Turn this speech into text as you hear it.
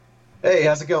Hey,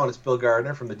 how's it going? It's Bill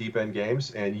Gardner from the Deep End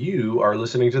Games, and you are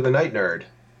listening to The Night Nerd.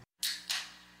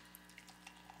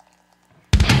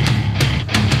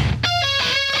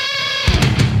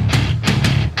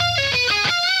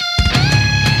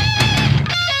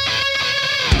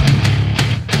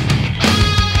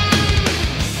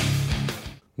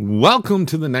 Welcome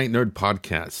to the Night Nerd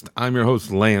Podcast. I'm your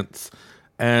host, Lance,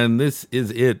 and this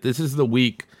is it. This is the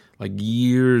week, like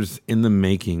years in the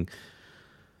making.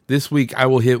 This week, I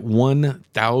will hit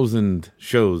 1,000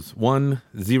 shows.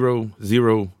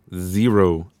 1,000.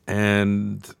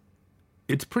 And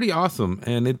it's pretty awesome.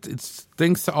 And it's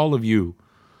thanks to all of you.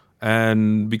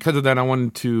 And because of that, I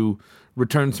wanted to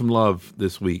return some love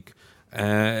this week.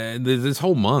 And this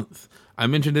whole month. I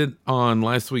mentioned it on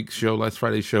last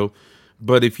Friday's show.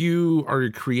 But if you are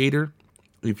a creator,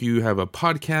 if you have a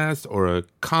podcast or a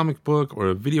comic book or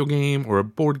a video game or a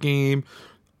board game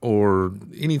or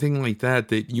anything like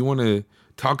that you want to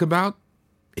talk about,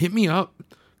 hit me up.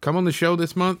 Come on the show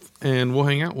this month and we'll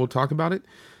hang out. We'll talk about it,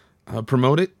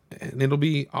 promote it, and it'll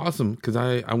be awesome because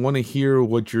I want to hear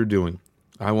what you're doing.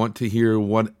 I want to hear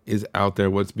what is out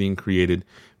there, what's being created,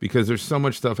 because there's so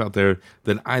much stuff out there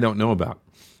that I don't know about.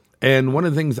 And one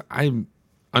of the things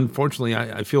Unfortunately,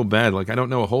 I feel bad. Like, I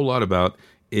don't know a whole lot about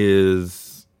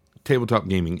is tabletop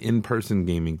gaming, in-person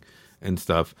gaming and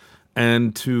stuff.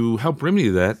 And to help remedy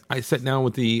that, I sat down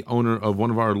with the owner of one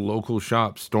of our local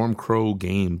shops, Stormcrow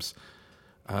Games.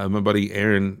 My buddy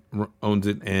Aaron owns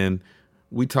it, and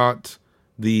we talked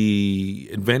the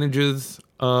advantages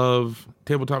of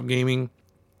tabletop gaming,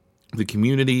 the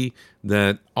community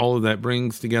that all of that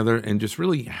brings together, and just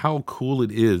really how cool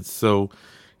it is. So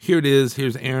here it is.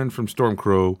 Here's Aaron from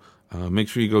Stormcrow. Make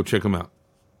sure you go check him out.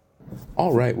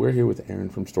 All right, we're here with Aaron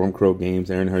from Stormcrow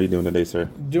Games. Aaron, how are you doing today, sir?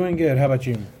 Doing good. How about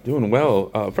you? Doing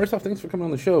well. First off, thanks for coming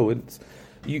on the show.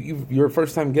 You're a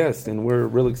first-time guest, and we're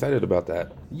really excited about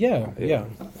that. Yeah.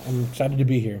 I'm excited to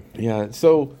be here. Yeah,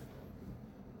 so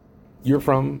you're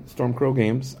from Stormcrow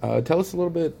Games. Tell us a little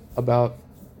bit about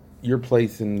your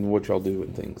place and what y'all do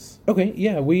and things. Okay,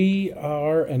 yeah, we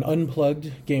are an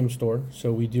unplugged game store,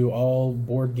 so we do all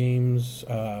board games,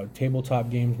 tabletop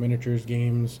games, miniatures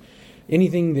games,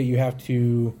 anything that you have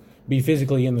to be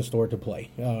physically in the store to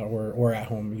play, or at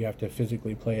home. You have to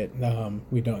physically play it.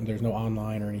 There's no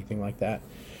online or anything like that.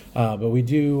 But we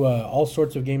do all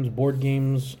sorts of games, board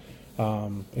games.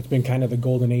 It's been kind of the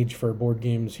golden age for board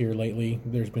games here lately.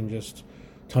 There's been just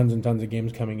tons and tons of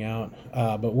games coming out,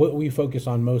 but what we focus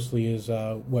on mostly is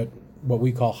what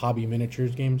we call hobby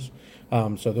miniatures games.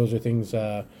 So those are things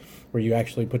where you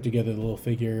actually put together the little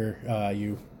figure,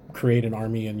 you create an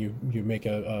army, and you make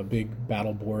a big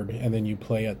battle board, and then you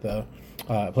play against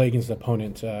the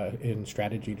opponent in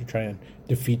strategy to try and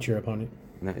defeat your opponent.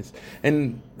 Nice.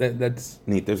 And that's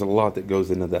neat. There's a lot that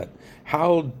goes into that.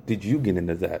 How did you get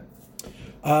into that?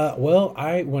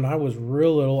 When I was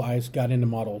real little, I got into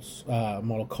models,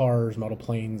 model cars, model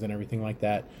planes, and everything like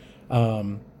that.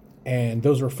 And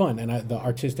those were fun. And the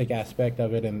artistic aspect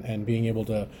of it and being able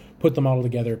to put the model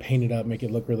together, paint it up, make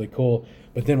it look really cool.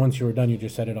 But then once you were done, you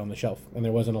just set it on the shelf. And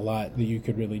there wasn't a lot that you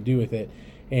could really do with it.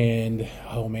 And,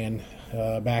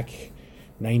 back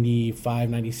 95,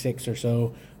 96 or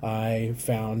so, I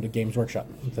found Games Workshop.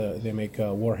 They make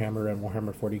Warhammer and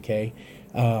Warhammer 40K.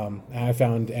 I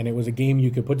found, and it was a game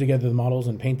you could put together the models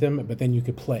and paint them, but then you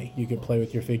could play. You could play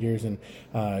with your figures, and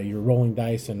you're rolling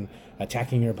dice and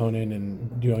attacking your opponent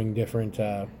and doing different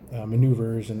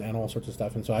maneuvers and all sorts of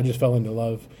stuff. And so I just fell in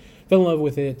love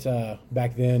with it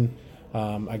back then.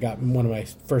 I got one of my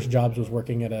first jobs was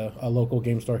working at a local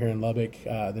game store here in Lubbock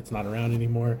that's not around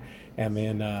anymore, and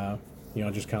then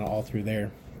just kind of all through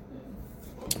there.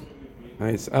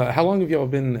 Nice. How long have y'all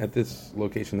been at this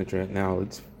location that you're at now?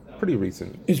 It's pretty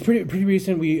recent. It's pretty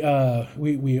recent. We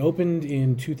opened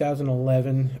in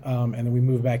 2011, and then we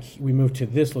moved back. We moved to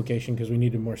this location because we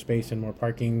needed more space and more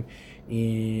parking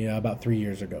about 3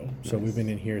 years ago. So We've been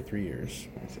in here 3 years.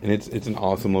 And it's an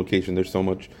awesome location. There's so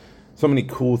many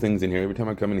cool things in here. Every time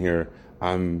I come in here,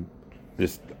 I'm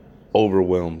just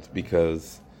overwhelmed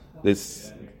because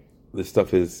this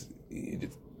stuff is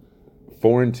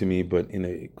foreign to me, but in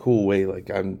a cool way. Like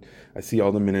I see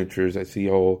all the miniatures, I see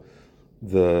all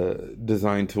the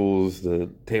design tools, the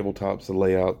tabletops, the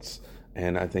layouts,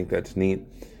 and I think that's neat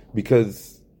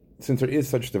because since there is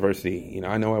such diversity,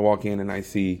 I know I walk in and I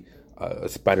see a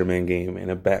Spider-Man game and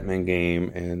a Batman game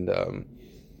and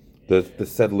the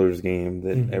Settlers game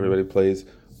that everybody plays,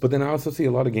 but then I also see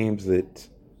a lot of games that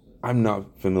I'm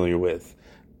not familiar with.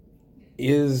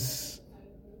 Is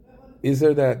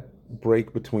there that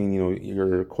break between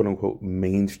your quote unquote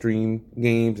mainstream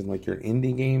games and like your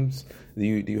indie games? Do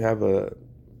you have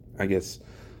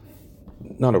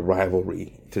not a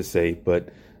rivalry to say, but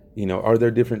are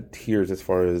there different tiers as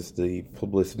far as the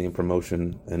publicity and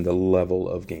promotion and the level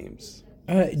of games?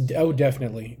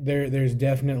 Definitely. There's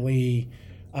definitely,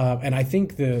 and I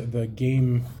think the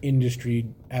game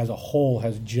industry as a whole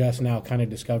has just now kind of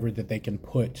discovered that they can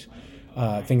put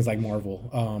things like Marvel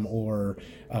or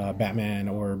Batman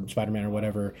or Spider-Man or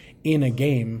whatever in a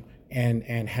game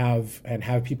and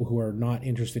have people who are not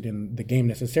interested in the game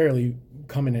necessarily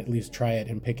come and at least try it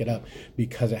and pick it up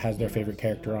because it has their favorite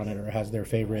character on it or has their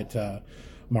favorite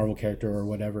Marvel character or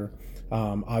whatever.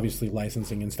 Obviously,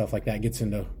 licensing and stuff like that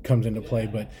comes into play,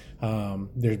 but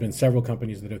there's been several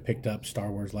companies that have picked up Star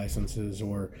Wars licenses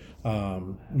or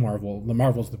Marvel. The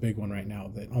Marvel's the big one right now.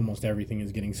 That almost everything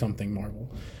is getting something Marvel,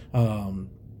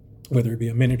 whether it be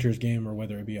a miniatures game or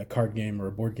whether it be a card game or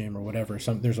a board game or whatever.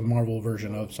 There's a Marvel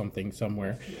version of something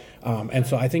somewhere, and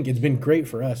so I think it's been great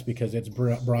for us because it's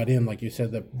brought in, like you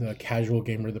said, the casual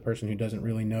gamer, the person who doesn't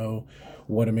really know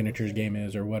what a miniatures game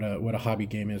is or what a hobby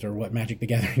game is or what Magic the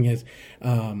Gathering is,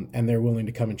 and they're willing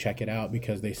to come and check it out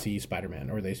because they see Spider-Man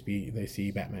or they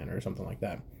see Batman or something like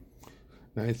that.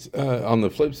 Nice. On the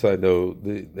flip side, though,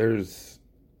 there's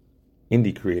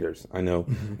indie creators, I know,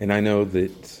 and I know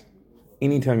that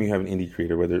anytime you have an indie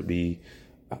creator, whether it be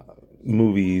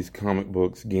movies, comic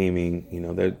books, gaming,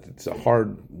 that it's a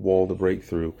hard wall to break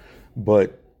through,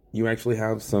 but you actually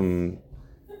have some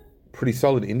pretty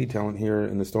solid indie talent here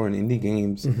in the store and indie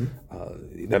games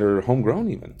that are homegrown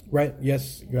even. Right.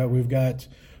 Yes. We've got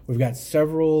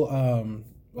several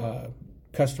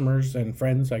customers and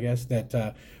friends, I guess,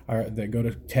 that go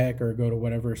to tech or go to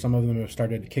whatever. Some of them have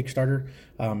started Kickstarter.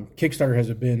 Kickstarter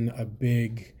has been a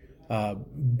big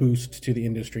boost to the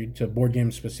industry, to board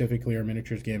games specifically or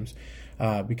miniatures games,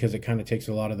 because it kind of takes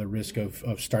a lot of the risk of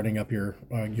starting up your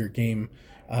game,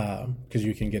 because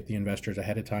you can get the investors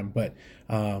ahead of time. But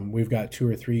we've got 2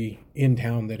 or 3 in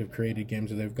town that have created games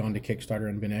that have gone to Kickstarter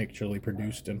and been actually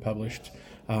produced and published.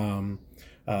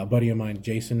 A buddy of mine,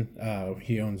 Jason,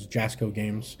 he owns Jasco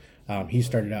Games. He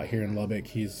started out here in Lubbock.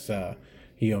 He has a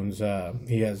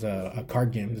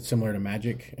card game that's similar to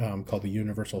Magic, called the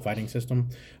Universal Fighting System,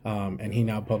 and he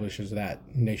now publishes that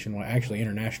nationwide, actually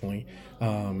internationally.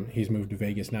 He's moved to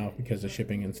Vegas now because of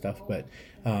shipping and stuff, but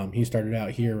he started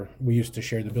out here. We used to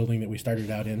share the building that we started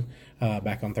out in,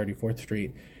 back on 34th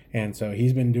Street, and so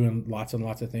he's been doing lots and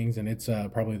lots of things, and it's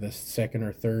probably the second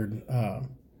or third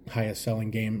highest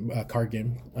selling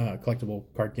collectible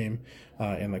card game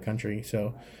in the country.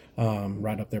 So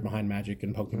right up there behind Magic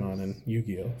and Pokemon and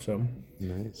Yu-Gi-Oh. So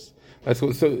nice. That's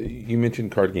cool. So you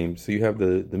mentioned card games. So you have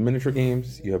the miniature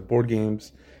games, you have board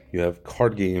games, you have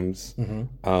card games.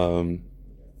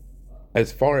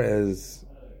 As far as,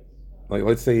 like,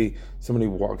 let's say somebody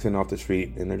walks in off the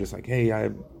street and they're just like, hey,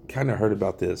 I kind of heard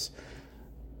about this.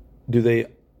 Do they,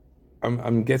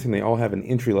 I'm guessing they all have an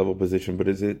entry level position, but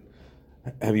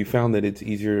have you found that it's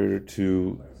easier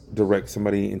to direct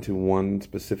somebody into one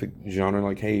specific genre?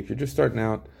 Like, hey, if you're just starting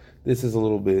out, this is a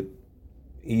little bit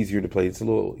easier to play. It's a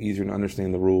little easier to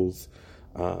understand the rules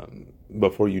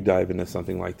before you dive into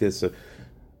something like this. So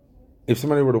if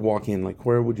somebody were to walk in, like,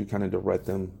 where would you kind of direct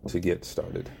them to get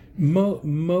started?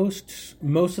 Most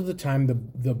of the time,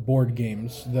 the board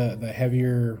games, the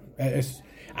heavier, I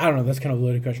don't know, that's kind of a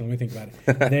loaded question. Let me think about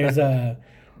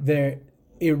it.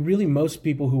 Most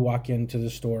people who walk into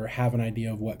the store have an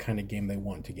idea of what kind of game they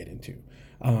want to get into.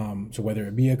 So whether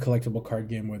it be a collectible card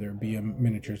game, whether it be a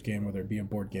miniatures game, whether it be a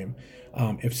board game.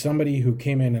 If somebody who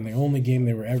came in and the only game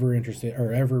they were ever interested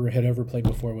or had ever played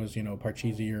before was,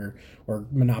 Parcheesi or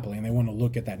Monopoly, and they want to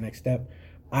look at that next step,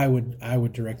 I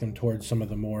would direct them towards some of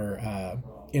the more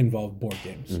involved board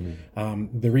games.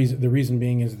 The reason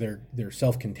being is they're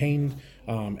self-contained.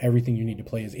 Everything you need to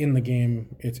play is in the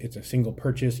game. It's a single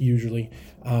purchase usually,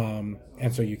 and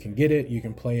so you can get it, you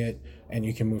can play it, and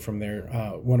you can move from there.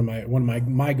 One of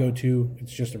my go-to,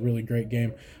 it's just a really great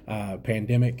game.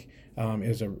 Pandemic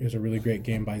is a really great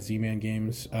game by Z-Man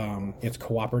Games. It's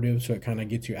cooperative, so it kind of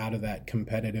gets you out of that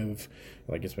competitive,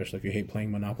 like, especially if you hate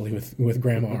playing Monopoly with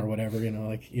grandma or whatever,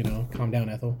 calm down,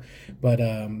 Ethel. But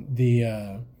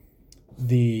that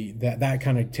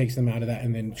kind of takes them out of that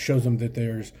and then shows them that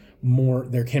there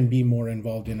can be more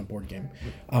involved in a board game.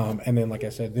 And then, like I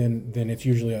said, then it's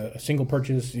usually a single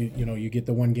purchase. You get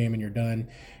the one game and you're done,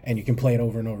 and you can play it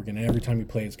over and over again. And every time you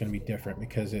play, it's going to be different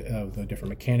because of the different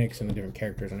mechanics and the different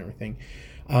characters and everything.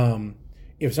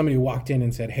 If somebody walked in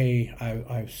and said, hey,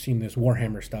 I've seen this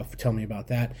Warhammer stuff, tell me about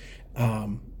that.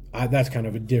 That's kind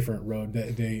of a different road.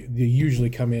 They usually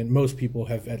come in. Most people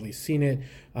have at least seen it.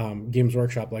 Games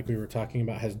Workshop, like we were talking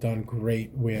about, has done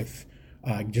great with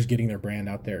just getting their brand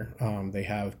out there. They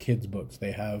have kids books.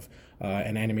 They have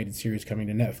an animated series coming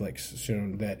to Netflix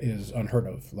soon that is unheard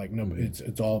of. Like no,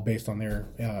 it's all based on their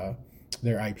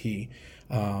IP.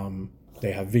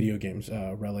 They have video games,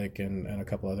 Relic and a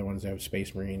couple other ones. They have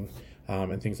Space Marine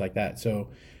and things like that. So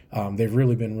they've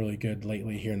really been really good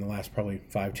lately here in the last probably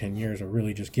 5-10 years of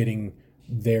really just getting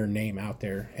their name out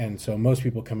there. And so most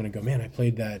people come in and go, man, I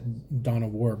played that Dawn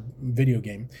of War video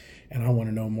game and I want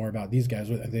to know more about these guys.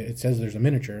 It says there's a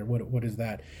miniature. What is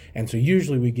that? And so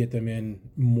usually we get them in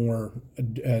more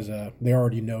as they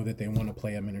already know that they want to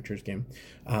play a miniatures game.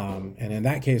 And in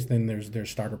that case, then there's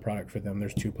starter product for them.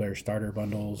 There's 2-player starter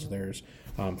bundles. There's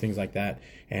things like that.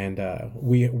 And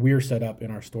we're set up in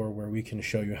our store where we can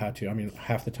show you how to. I mean,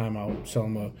 half the time I'll sell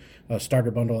them a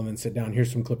starter bundle and then sit down.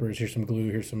 Here's some clippers. Here's some glue.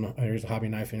 Here's a hobby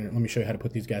knife. And let me show you how to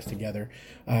put these guys together.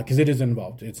 Because it is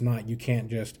involved. It's not, you can't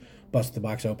just bust the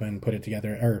box open, put it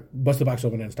together, or bust the box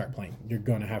open and start playing. You're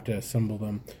going to have to assemble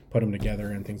them, put them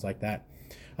together, and things like that.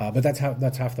 But that's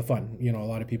half the fun. You know, a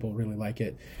lot of people really like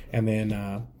it. And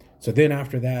then so then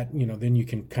after that, you know, then you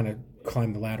can kind of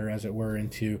climb the ladder, as it were,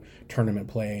 into tournament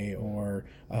play or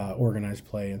organized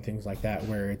play and things like that,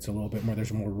 where it's a little bit more.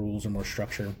 There's more rules and more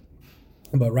structure.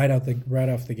 But right off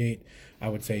the gate, I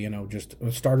would say, you know, just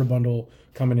a starter bundle,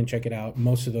 come in and check it out.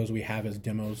 Most of those we have as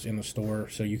demos in the store,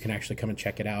 so you can actually come and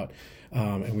check it out,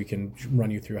 and we can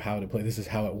run you through how to play. This is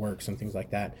how it works and things like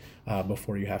that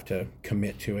before you have to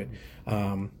commit to it.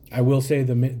 I will say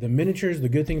the miniatures. The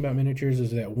good thing about miniatures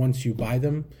is that once you buy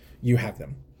them, you have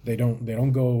them. They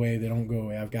don't go away. They don't go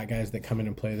away. I've got guys that come in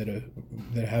and play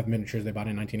that have miniatures they bought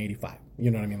in 1985.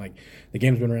 You know what I mean? Like, the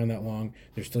game's been around that long.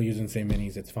 They're still using the same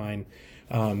minis. It's fine.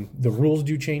 The rules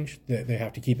do change. They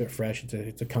have to keep it fresh.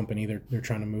 It's a company. They're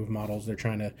trying to move models. They're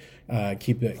trying to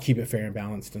keep it fair and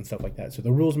balanced and stuff like that. So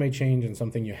the rules may change, and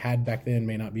something you had back then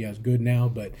may not be as good now.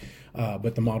 But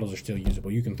the models are still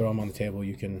usable. You can throw them on the table.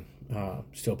 You can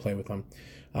still play with them.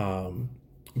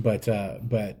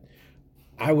 But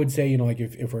I would say, you know, like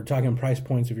if we're talking price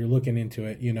points, if you're looking into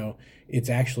it, you know, it's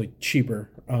actually cheaper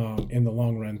in the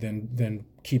long run than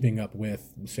keeping up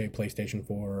with, say, PlayStation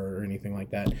 4 or anything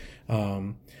like that,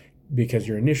 because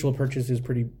your initial purchase is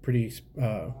pretty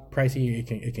pricey.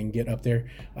 It can get up there,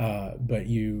 but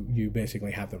you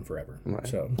basically have them forever. Right.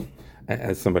 So,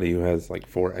 as somebody who has like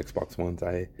 4 Xbox Ones,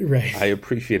 I right.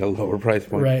 appreciate a lower price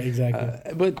point. Right,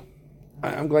 exactly. But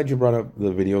I'm glad you brought up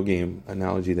the video game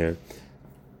analogy there.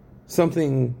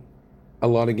 Something a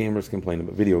lot of gamers complain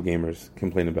about, video gamers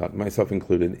complain about, myself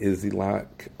included, is the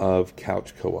lack of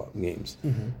couch co-op games.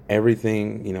 Mm-hmm.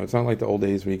 Everything, you know, it's not like the old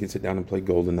days where you could sit down and play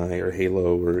GoldenEye or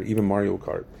Halo or even Mario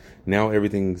Kart. Now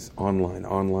everything's online.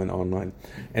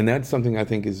 And that's something I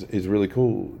think is really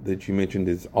cool that you mentioned,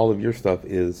 is all of your stuff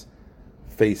is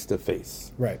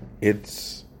face-to-face. Right.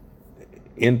 It's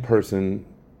in person,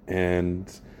 and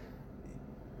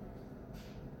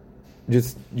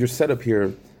just your setup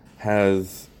here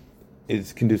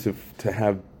is conducive to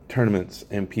have tournaments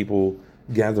and people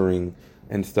gathering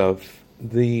and stuff.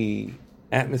 The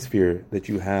atmosphere that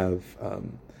you have,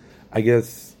 I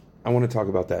guess I want to talk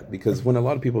about that, because when a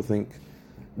lot of people think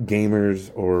gamers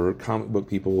or comic book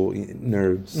people,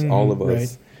 nerds, all of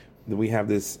us, that we have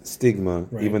this stigma,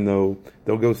 even though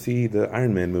they'll go see the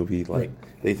Iron Man movie, like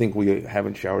they think we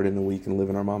haven't showered in a week and live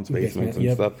in our mom's basements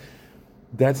and stuff.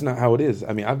 That's not how it is.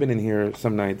 I mean, I've been in here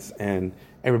some nights and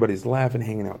everybody's laughing,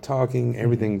 hanging out, talking.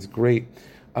 Everything's great.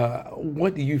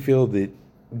 What do you feel that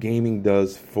gaming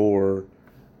does for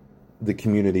the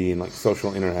community and like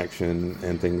social interaction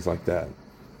and things like that?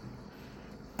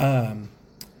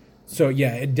 So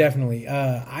yeah, it definitely.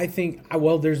 I think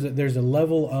there's a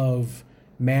level of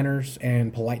manners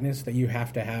and politeness that you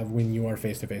have to have when you are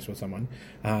face to face with someone.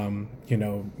 You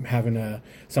know, having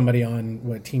somebody on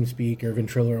TeamSpeak or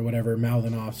Ventrilo or whatever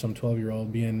mouthing off some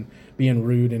 12-year-old being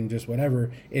rude and just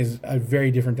whatever is a very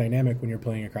different dynamic when you're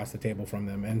playing across the table from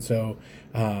them. And so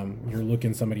you're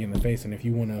looking somebody in the face, and if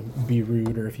you want to be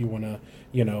rude or if you want to,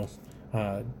 you know,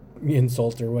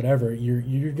 insult or whatever,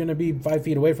 you're going to be 5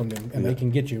 feet away from them, and they can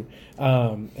get you.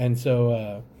 And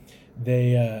so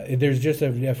there's just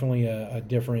definitely a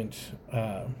different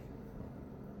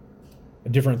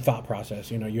thought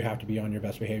process. You know, you have to be on your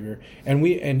best behavior,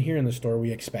 and here in the store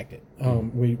we expect it.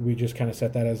 We just kind of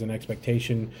set that as an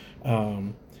expectation.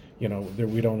 You know,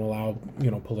 we don't allow,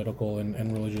 you know, political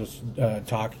and religious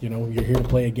talk. You know, you're here to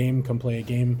play a game, come play a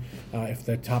game. If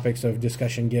the topics of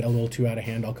discussion get a little too out of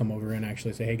hand, I'll come over and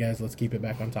actually say, hey guys, let's keep it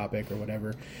back on topic or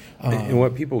whatever. And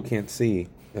what people can't see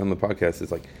on the podcast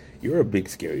is like, you're a big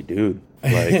scary dude.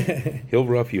 Like, he'll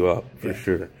rough you up for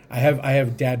sure. I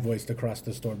have dad voiced across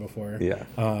the store before. Yeah.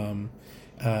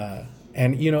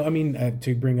 And I mean,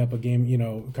 to bring up a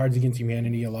game, Cards Against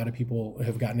Humanity. A lot of people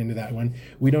have gotten into that one.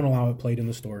 We don't allow it played in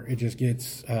the store. It just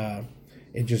gets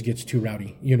too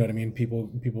rowdy. You know what I mean?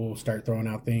 People start throwing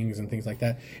out things and things like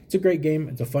that. It's a great game.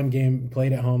 It's a fun game.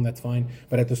 Played at home, that's fine.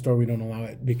 But at the store, we don't allow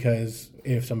it because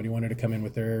if somebody wanted to come in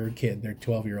with their kid, their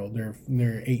 12-year-old, their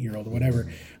 8-year-old, or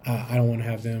whatever, I don't want to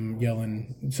have them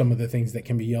yelling some of the things that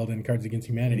can be yelled in Cards Against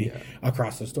Humanity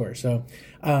across the store. So,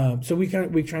 we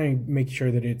try and make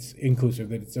sure that it's inclusive,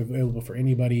 that it's available for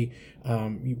anybody.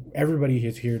 Everybody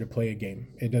is here to play a game.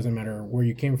 It doesn't matter where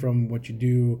you came from, what you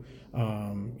do.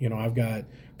 I've got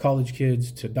college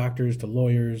kids to doctors to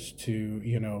lawyers to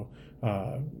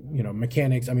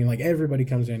mechanics. I mean, like, everybody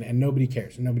comes in and nobody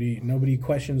cares. Nobody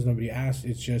questions. Nobody asks.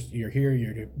 It's just you're here.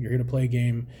 You're here to play a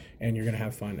game and you're gonna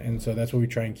have fun. And so that's why we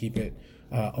try and keep it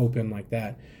open like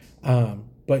that.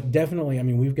 But definitely, I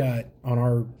mean, we've got on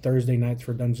our Thursday nights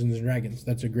for Dungeons and Dragons.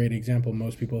 That's a great example.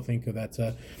 Most people think of that's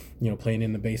playing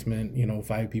in the basement,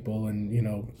 5 people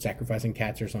and, sacrificing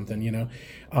cats or something,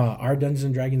 Our Dungeons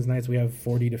and Dragons nights, we have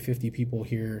 40 to 50 people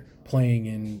here playing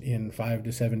in 5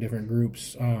 to 7 different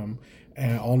groups, all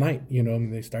night. I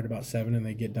mean, they start about 7 and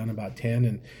they get done about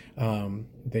 10, and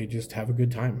they just have a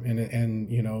good time.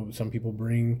 And some people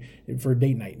bring for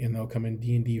date night, and they'll come in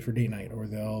D&D for date night, or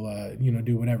they'll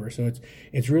do whatever. So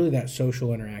it's really that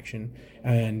social interaction.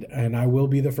 And I will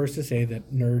be the first to say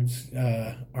that nerds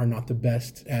are not the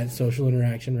best at social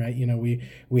interaction, right?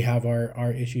 We have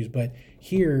our issues, but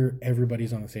here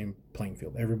everybody's on the same playing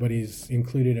field. Everybody's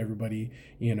included. Everybody,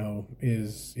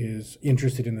 is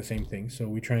interested in the same thing. So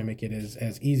we try and make it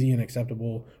as easy and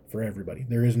acceptable for everybody.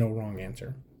 There is no wrong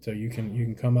answer. So you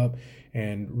can come up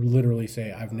and literally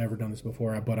say, I've never done this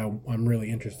before, but I'm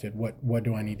really interested. What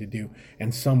do I need to do?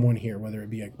 And someone here, whether it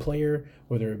be a player,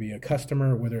 whether it be a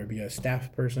customer, whether it be a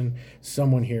staff person,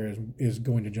 someone here is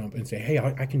going to jump and say, hey,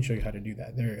 I can show you how to do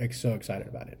that. They're so excited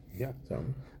about it. Yeah. So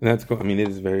and that's cool. I mean, it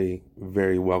is very,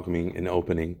 very welcoming and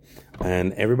opening,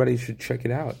 and everybody should check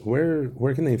it out. Where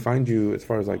can they find you as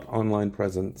far as like online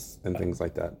presence and things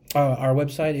like that? Our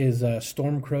website is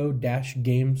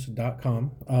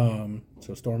stormcrow-games.com.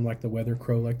 So storm like the weather,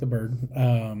 crow like the bird.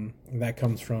 That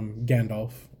comes from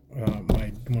Gandalf.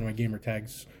 One of my gamer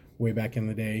tags way back in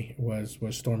the day was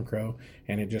Stormcrow,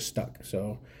 and it just stuck.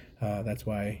 So that's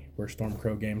why we're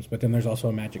Stormcrow Games. But then there's also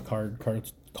a magic card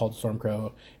called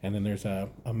Stormcrow, and then there's a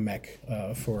mech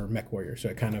for Mech Warrior. So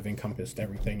it kind of encompassed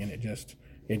everything, and it just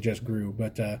grew.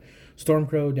 But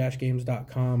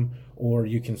stormcrow-games.com, or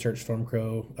you can search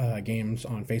Stormcrow Games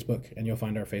on Facebook, and you'll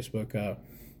find our Facebook.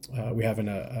 We have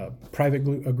a private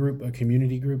group, a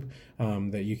community group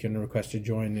that you can request to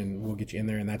join, and we'll get you in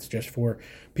there. And that's just for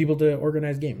people to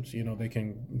organize games. They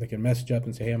can message up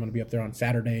and say, hey, I'm going to be up there on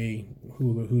Saturday.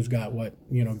 Who's got what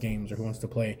games, or who wants to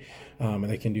play, and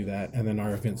they can do that. And then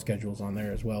our event schedule's on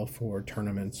there as well for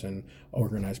tournaments and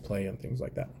organized play and things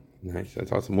like that. Nice.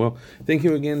 That's awesome. Well, thank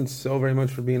you again so very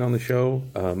much for being on the show.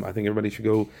 I think everybody should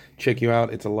go check you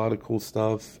out. It's a lot of cool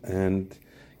stuff, and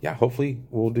yeah, hopefully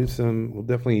we'll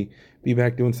definitely be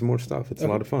back doing some more stuff. It's a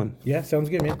lot of fun. Yeah, sounds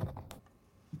good, man.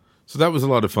 So that was a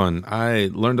lot of fun. I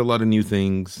learned a lot of new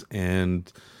things,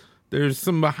 and there's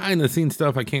some behind the scenes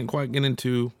stuff I can't quite get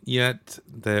into yet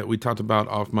that we talked about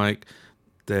off mic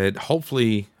that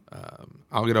hopefully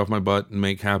I'll get off my butt and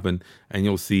make happen, and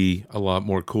you'll see a lot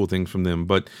more cool things from them.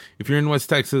 But if you're in West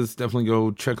Texas, definitely go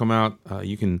check them out.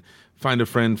 You can find a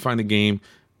friend, find a game,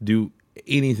 do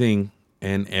anything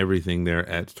and everything there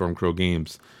at Stormcrow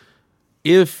Games.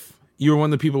 If you're one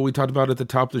of the people we talked about at the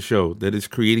top of the show that is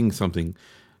creating something,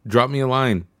 drop me a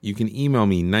line. You can email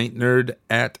me,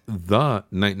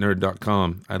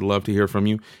 nightnerd@thenightnerd.com. I'd love to hear from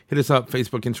you. Hit us up,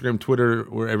 Facebook, Instagram, Twitter.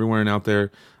 We're everywhere and out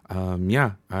there.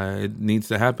 It needs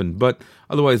to happen. But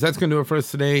otherwise, that's going to do it for us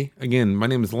today. Again, my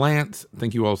name is Lance.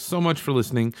 Thank you all so much for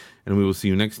listening, and we will see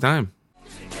you next time.